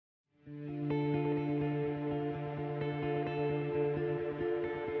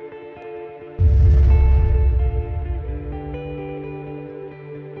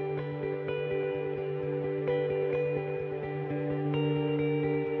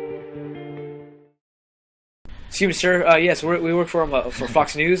Excuse me, sir. Yes, we work for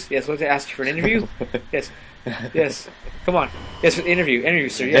Fox News. Yes, we'd like to ask you for an interview. Yes, yes. Come on. Yes, interview,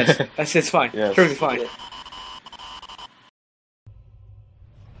 sir. Yes, it's fine. Yes. Perfectly fine.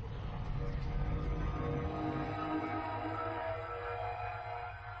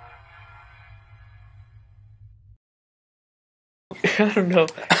 I don't know.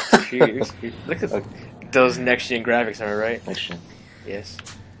 Look at those next-gen graphics, am I right? Next-gen. Yes.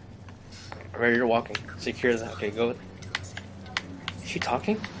 Where you're walking. Secure that. Okay, go. Is she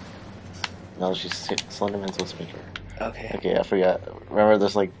talking? No, she's Slenderman's whisperer. Okay. Okay, I forgot. Remember,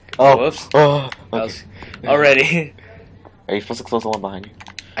 there's like... Oh! Whoops. Oh! Okay. Already. Are you supposed to close the one behind you?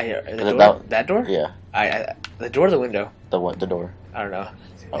 The door? That door? Yeah. The door or the window? The what? The door. I don't know.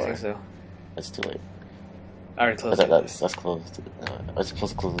 I think so. It's too late. I already closed it. That's closed. I'm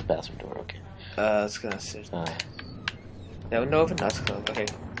supposed to close the bathroom door, okay. Let's go downstairs. That window open? No, it's closed. Okay.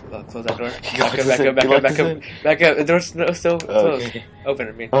 Close that door. Back up. The door's still closed. Okay. Open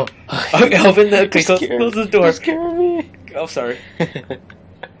it, I mean. Oh. Open the... Okay, close the door. You're scaring me. Oh, sorry. Is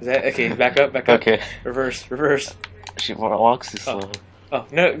that... Okay, back up. Okay. Reverse. She walks too slow. Oh,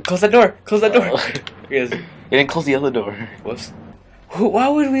 no. Close that door. Yes. You didn't close the other door. Whoops. Why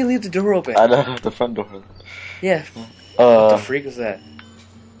would we leave the door open? I know, the front door. Yeah. What the freak was that?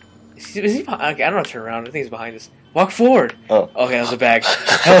 Is he behind? Okay, I don't know how to turn around. I think he's behind us. Walk forward! Oh. Okay, that was a bag.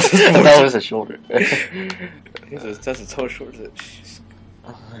 That was a shoulder. That's a total shoulder. He's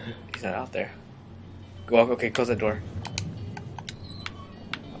not out there. Okay, close that door.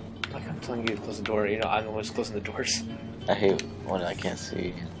 Like I'm telling you to close the door, you know, I'm the one who's closing the doors. I hate when I can't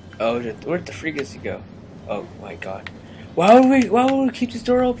see. Oh, where the freak is he go? Oh my god. Why would we keep this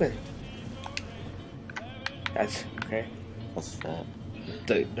door open? That's okay. What's that?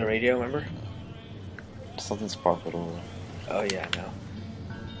 The radio, remember? Something sparkled over there. Oh yeah, I know.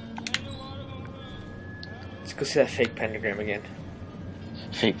 Let's go see that fake pentagram again.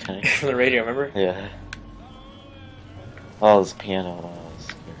 Fake penny. From the radio, remember? Yeah. Oh, this piano.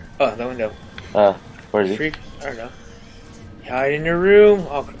 Oh, the window. Where is he? Freak? I don't know. Hide in your room.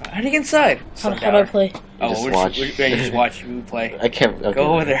 Oh, how do you get inside? How do I play? Oh, just we're watch. Just watch you play. I can't. Okay.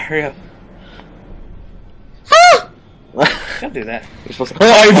 Go over there. Hurry up. Don't do that. You're supposed to.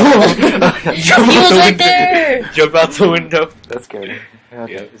 Jump He was right there! Jump out the window. That's scary. Yeah.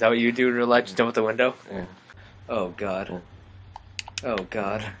 Is that what you do in real life? Just jump out the window? Yeah. Oh god. Oh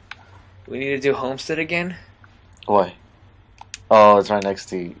god. We need to do Homestead again? Why? Oh, it's right next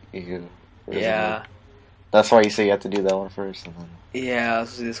to you. Yeah. That's why you say you have to do that one first. And then... Yeah,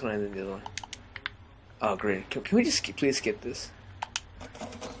 let's do this one and then the other one. Oh, great. Can we just please skip this?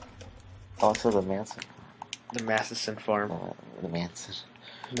 Also, the Manson. The Matheson farm. The Manson.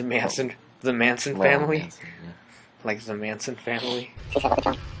 The Manson. The Manson Well, family? Manson, yeah. Like the Manson family? So get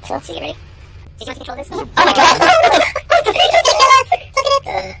ready. Do you want to control this? Oh my god! Look at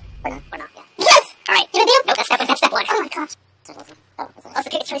it! Or not, yeah. Yes! Alright, you gonna do? Nope, that's step one. Oh my gosh. Oh,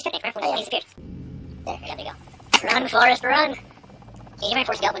 it's Charlie's picnic, right? When he disappeared. There you go. Run, Forrest, run! Yeah, you ran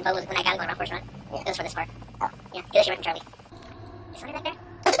Forrest Gump when I got him going around Forrest Run. It was for this part. Oh. Yeah, do this shit right from Charlie. Is somebody back there?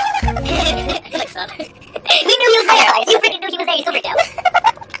 Looks fun. We knew he was there! You freaking knew he was there, you still freaked out.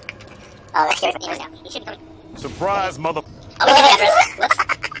 Oh, that's scary. He was down. He should be coming. Surprise, mother. Oh, we can after us. Whoops.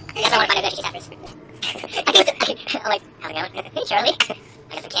 I guess I want to find out if she's after us. I'm like, how's it going? Hey, Charlie.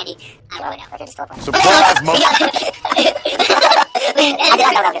 I got some candy. I don't know. Okay, just teleport. Surprise, mother.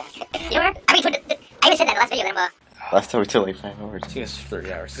 You remember? I even said that in the last video. Last time we took like 5 hours. It took us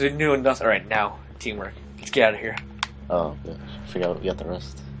 30 hours. So we're doing nothing. Alright, now. Teamwork. Let's get out of here. Oh, yeah. I forgot we got the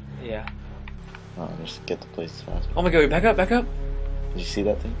rest. Yeah. Oh, just get the place fast. Oh my god, back up. Did you see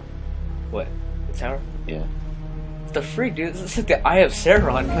that thing? What? The tower? Yeah. What the freak, dude? This is like the Eye of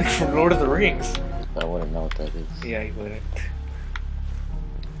Sauron, like from Lord of the Rings. I wouldn't know what that is. Yeah, you wouldn't.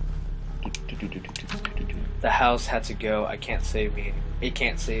 The house had to go. I can't save me. It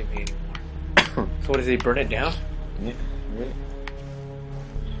can't save me anymore. So what, does he burn it down? Yeah. Really?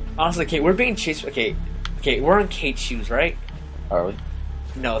 Honestly, Kate, we're being chased. Okay, we're in Kate's shoes, right? Are we?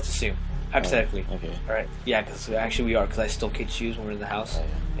 No, let's assume. Hypothetically. Okay. Alright. Yeah, because actually we are, because I stole Kate's shoes when we were in the house. Oh,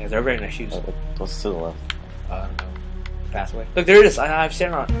 yeah, they're very nice shoes. What's to the left? I don't know. Pathway. Look, there it is. I have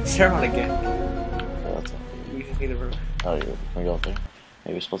Sauron again. Yeah, that's We just need the room. Oh, you're gonna go up there?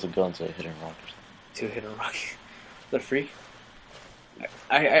 Maybe we're supposed to go into a hidden rock or something. To hit a rock. The freak.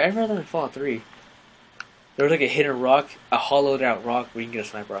 I rather than Fallout 3. There was like a hidden rock, a hollowed out rock where you can get a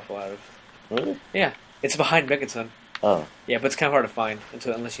sniper rifle out of. Really? Yeah. It's behind Megaton. Oh. Yeah, but it's kind of hard to find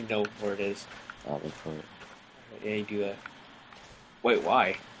unless you know where it is. I'll look for it. Yeah, you do that. Wait,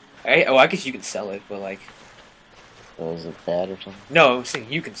 why? I guess you can sell it, but like So is it bad or something? No, I'm saying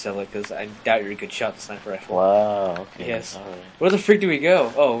you can sell it because I doubt you're a good shot at the sniper rifle. Wow. Okay. Yes. All right. Where the freak do we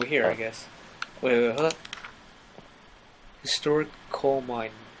go? Oh, we're here, I Oh. guess. Wait, hold up. Historic Coleman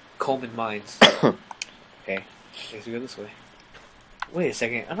Mines. Okay, I guess we go this way. Wait a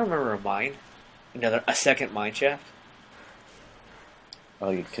second, I don't remember a mine. A second mine shaft? Oh,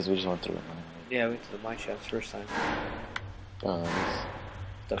 yeah, because we just went through it. Yeah, we went to the mine shaft first time. That's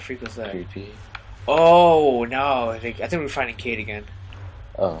The freak was that? creepy. Oh, no, I think we're finding Kate again.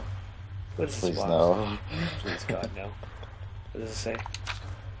 Oh, What is this please box? no. Please, God, no. What does it say?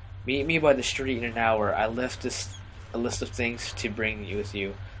 Meet me by the street in an hour. I left a list of things to bring you with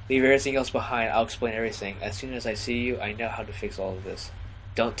you. Leave everything else behind. I'll explain everything. As soon as I see you, I know how to fix all of this.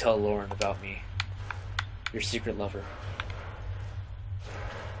 Don't tell Lauren about me. Your secret lover.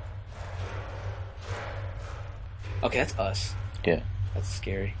 Okay, that's us. Yeah. That's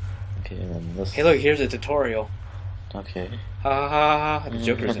scary. Okay, and then this. Hey, look, here's a tutorial. Okay. Ha ha ha ha. The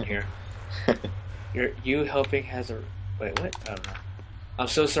Joker's in here. You helping has a... Wait, what? I don't know. I'm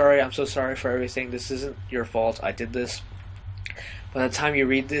so sorry for everything. This isn't your fault. I did this. By the time you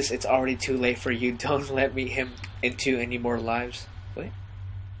read this, it's already too late for you. Don't let me him into any more lives. Wait.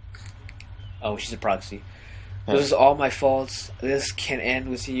 Oh, she's a proxy. This is all my faults. This can end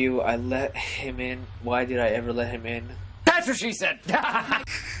with you. I let him in. Why did I ever let him in? That's what she said.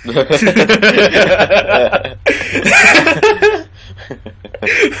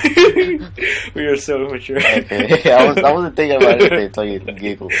 We are so immature. Okay. I wasn't thinking about it until you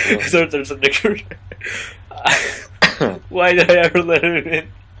giggled. So there's a picture. Why did I ever let him in?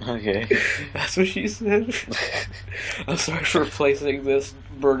 Okay. That's what she said. I'm sorry for placing this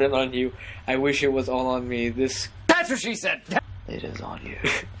burden on you. I wish it was all on me. That's what she said. It is on you.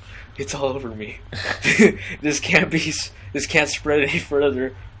 It's all over me. This can't spread any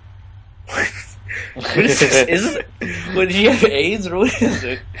further. What is this? Is it? What, did you have AIDS or what is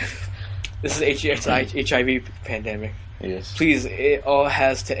it? This is HIV pandemic. Yes. Please, it all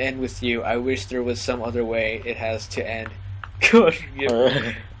has to end with you. I wish there was some other way it has to end. God,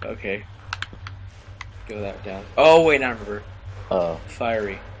 okay. Go that down. Oh, wait, now I remember. Oh.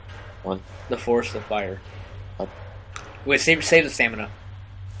 Fiery. What? The force of fire. What? Wait, save the stamina.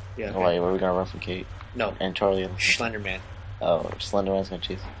 Yeah. Okay. Oh, wait, where are we gonna run from Kate? No. And Charlie and... Slender Man. Oh, Slender Man's gonna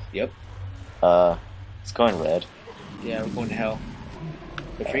chase us. Yep. It's going red. Yeah, we're going to hell.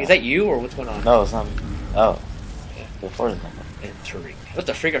 Is that you, or what's going on? No, it's not. Oh. Yeah. Before it's not. Entering. What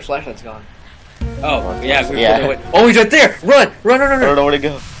the freak? Our flashlight's gone. Oh, Yeah. yeah. Oh, he's right there! Run! I don't know where to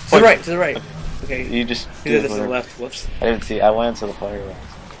go. To the right. Okay. You just... He did this to the left. Whoops. I didn't see. I went into the fire round.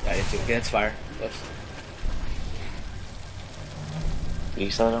 Yeah, I did too. Okay, that's fire. Whoops. You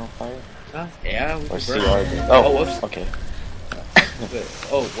set it on fire? Huh? Yeah, we Or can CR burn. did. Oh, whoops. Okay.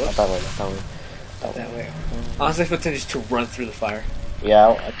 Oh, Not whoops. that way, not that way. That way. Honestly, I feel tempted just to run through the fire. Yeah,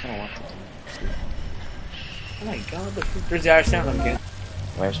 I kind of want to do it. Oh my god, there's the Eye of Sauron again.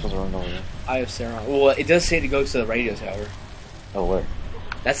 Where am I supposed to run over there? Eye of Sauron. Well, it does say to go to the radio tower. Oh, where?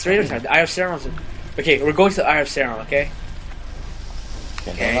 That's the radio tower. The Eye of Sauron's... Okay, we're going to the Eye of Sauron, okay?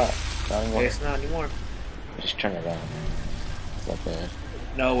 Okay. Okay. Not Okay, anymore. it's not anymore. Just turn it around. It's not bad.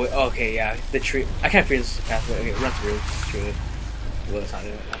 No, wait, okay, yeah. The tree... I can't figure this pathway. Okay, run through. It's true. Well, it's not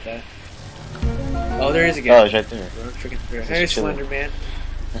that. Oh, there is a guy. Oh, it's right there. Run freaking through. Just Hey, chilling. Slender Man.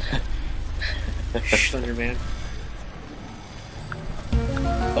 Slender Man.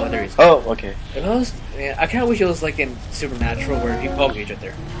 Oh, there he is. Oh, okay. It was, man, I kind of wish it was like in Supernatural where he... Oh, he's right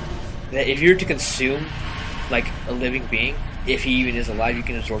there. That if you were to consume, like, a living being, if he even is alive, you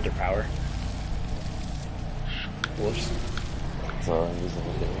can absorb their power. Whoops. So I'm using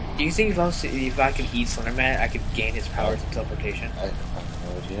a bit. Do you think if I could eat Slenderman, I could gain his powers of teleportation? I have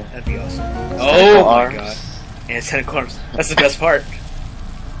no idea. That'd be awesome. Tentacle Oh my arms. god. And it's tentacle arms. That's the best part.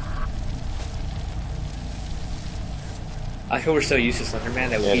 I feel we're so used to Slenderman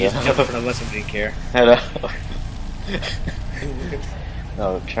that Yeah, we just no. jumped in front of us and we didn't care. I know.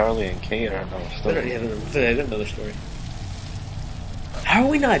 No, Charlie and Kate are another story. Yeah, that's another story. How are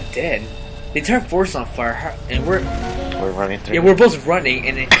we not dead? The entire forest on fire, and we're running through. yeah, we're both running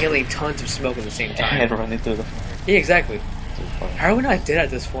and inhaling tons of smoke at the same time. and running through the fire. Yeah, exactly. Through the fire. How are we not dead at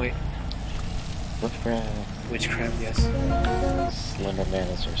this point? Witchcraft. Witchcraft, yes. Slender Man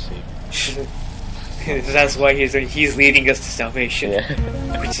is our savior. That's why he's leading us to salvation,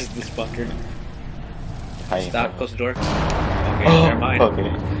 Yeah. which is this bunker. Hiding Stop, from- close the door. Okay, never mind. Okay.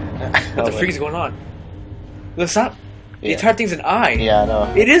 What the freak is going on? Look, stop. The Yeah. entire thing's an eye. Yeah, I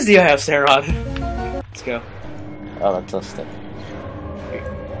know. It is the Eye of Sauron. Let's go. Oh, that's us then.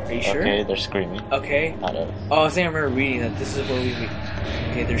 Are you sure? Okay, they're screaming Okay. at us. Oh, I think I remember reading that this is where we meet.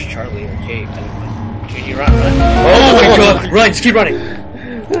 Okay, there's Charlie or Kate. Can you run? Oh my god! Run! Just keep running!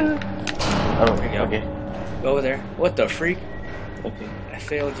 Oh, There you go. okay. Go over there. What the freak? Okay. I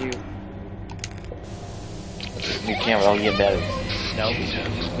failed you. You can't all get batteries. No.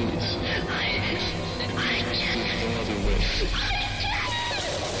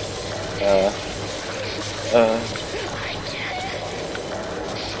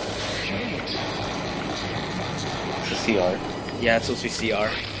 It's a CR. Yeah, it's supposed to be CR.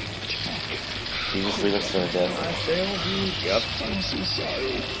 You just lead us to the death. I failed you. Yup.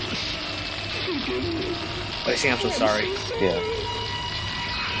 I think I'm so sorry. Yeah.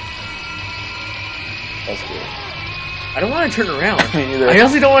 That's good. I don't want to turn around. Me neither. I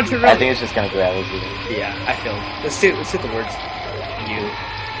honestly don't want to turn I around. think it's just gonna grab us. Yeah, I failed. Let's hit the words. You.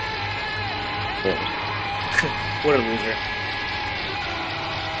 Yeah. What a loser.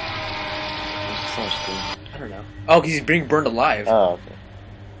 There's so much food. I don't know. Oh, because he's being burned alive. Oh,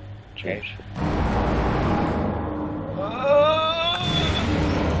 okay. Okay.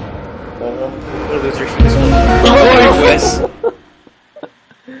 What a loser he is. Oh, yes!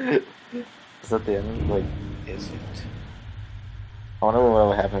 Is that the end? Like, Is it? I wonder what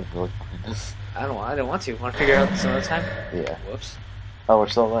will happen if we look behind us. I don't want to. Want to figure out this another time? Yeah. Whoops. Oh, we're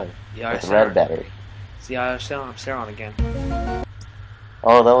still alive. Yeah, With red battery. See, I'm Saron again.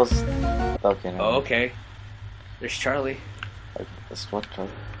 Oh, that was. Okay. No. Oh, okay. There's Charlie. Like, that's what?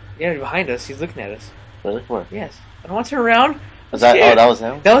 Yeah, behind us. He's looking at us. Really? Where? Yes. I don't want to turn around. Was that? Oh, that was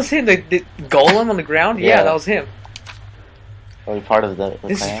him. That was him. The golem on the ground. Yeah, Yeah. that was him. Are we part of the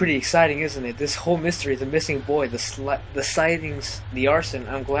This clan? is pretty exciting, isn't it? This whole mystery, the missing boy, the sightings, the arson.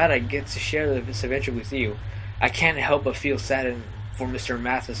 I'm glad I get to share this adventure with you. I can't help but feel saddened for Mr.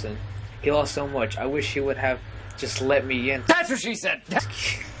 Matheson. He lost so much. I wish he would have just let me in That's what she said.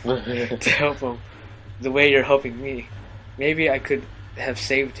 to help him the way you're helping me. Maybe I could have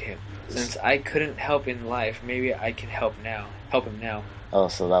saved him. Since I couldn't help in life, maybe I can help him now. Oh,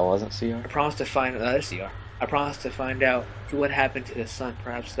 so that wasn't I CR? promise to find there's CR. I promise to find out what happened to his son.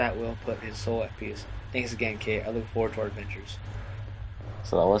 Perhaps that will put his soul at peace. Thanks again, Kate. I look forward to our adventures.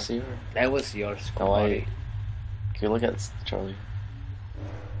 So that was CR? That was CR. Oh, why? Can you look at Charlie?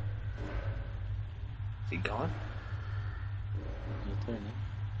 Is he gone? Right there, no?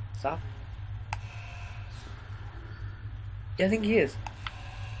 Stop. Yeah, I think he is.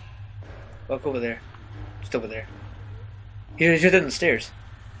 Walk over there. Just over there. He's just in the stairs.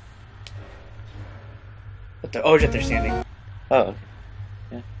 What the? Oh, he's just there standing. Oh, okay.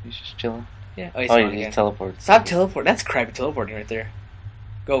 Yeah, he's just chilling. Yeah. Oh, he's Oh, gone he again. just teleports. Stop teleporting. That's crappy teleporting right there.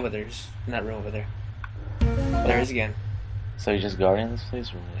 Go over there. Just in that room over there. There he is again. So he's just guarding this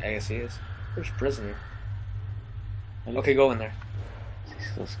place? Or what? I guess he is. Where's prisoner? What? Okay, go in there.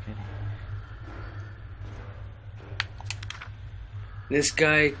 He's so skinny. This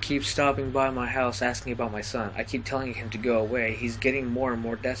guy keeps stopping by my house asking about my son. I keep telling him to go away. He's getting more and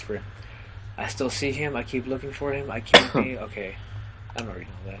more desperate. I still see him. I keep looking for him. I keep being... Okay. I'm not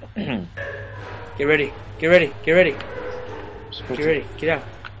reading all that. Get ready. Get ready. Get ready. Get ready. Get out.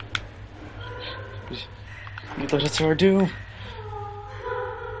 You thought it's our doom.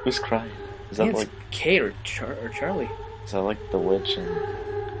 Who's crying? Is I that think like it's Kate or Charlie. is that like the witch and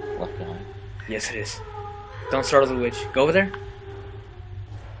Left Behind? Yes, it is. Don't startle the witch. Go over there.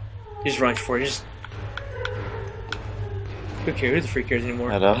 Just run for it. Just... Who cares? Who the freak cares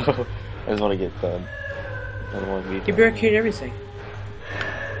anymore? I know. I just want to get the other one. You barricade everything.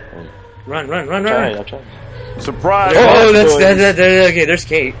 Run, run, run, Try, run. I'll try. Surprise! Oh, that's okay. There's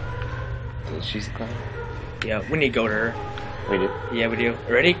Kate. She's crying. Yeah, we need to go to her. We do. Yeah, we do.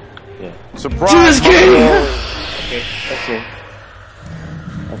 Ready? Yeah. Surprise! Okay. Okay.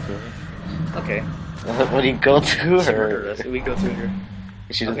 Okay. Okay. What do you go to She murdered her? us. We go through her.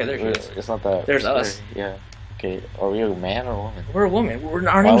 She Okay, there she is. It's not that. There's us. Yeah. Okay. Are we a man or a woman? We're a woman.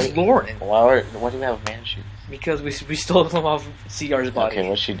 Our name's Why- Lauren. Why do we have man shoes? Because we stole them off CR's body. Okay,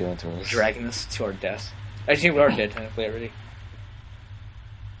 what's she doing to us? Dragging us to our deaths. Actually, we are dead technically already.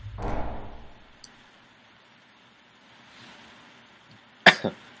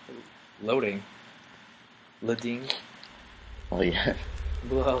 Loading. Loading. Oh yeah.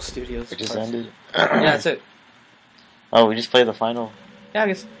 Blue House Studios. It just parts. ended. Yeah, that's it. Oh, we just played the final. Yeah, I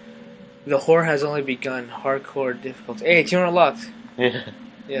guess. The horror has only begun. Hardcore difficulty. Hey, tune unlocked. Yeah.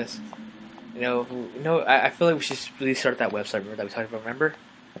 Yes. I feel like we should really start that website. Remember that we talked about? Remember?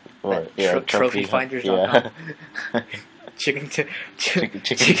 What? Yeah. Trophyfinders.com. Yeah.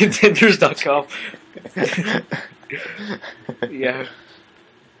 Chickentenders.com. Yeah.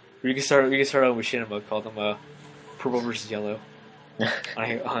 We can start a machinima called them Purple versus Yellow.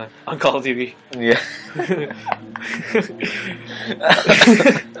 on Call of Duty. Yeah.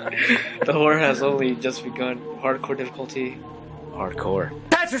 The war has only just begun. Hardcore difficulty. Hardcore.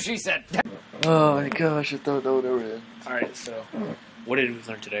 That's what she said. Oh my gosh, I thought that would never end. Alright, so what did we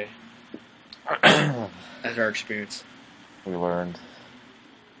learn today? As our experience. We learned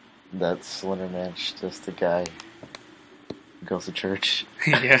that Slender Man's just a guy who goes to church.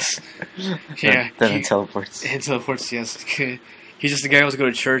 Yes. Yeah. Then it teleports. It teleports, yes. He's just a guy who wants to go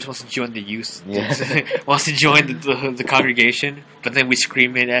to church, wants to join the youth, Yeah. wants to join the congregation, but then we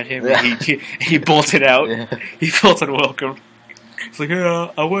scream it at him, Yeah. and he bolted out. Yeah. He felt unwelcome. It's like, hey,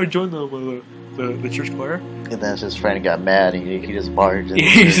 I want to join the church choir. And then his friend got mad. He just barged in.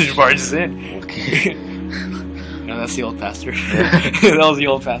 He just barges in. No, that's the old pastor. That was the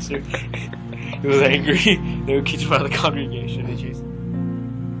old pastor. He was angry. They were kicked him out of the congregation.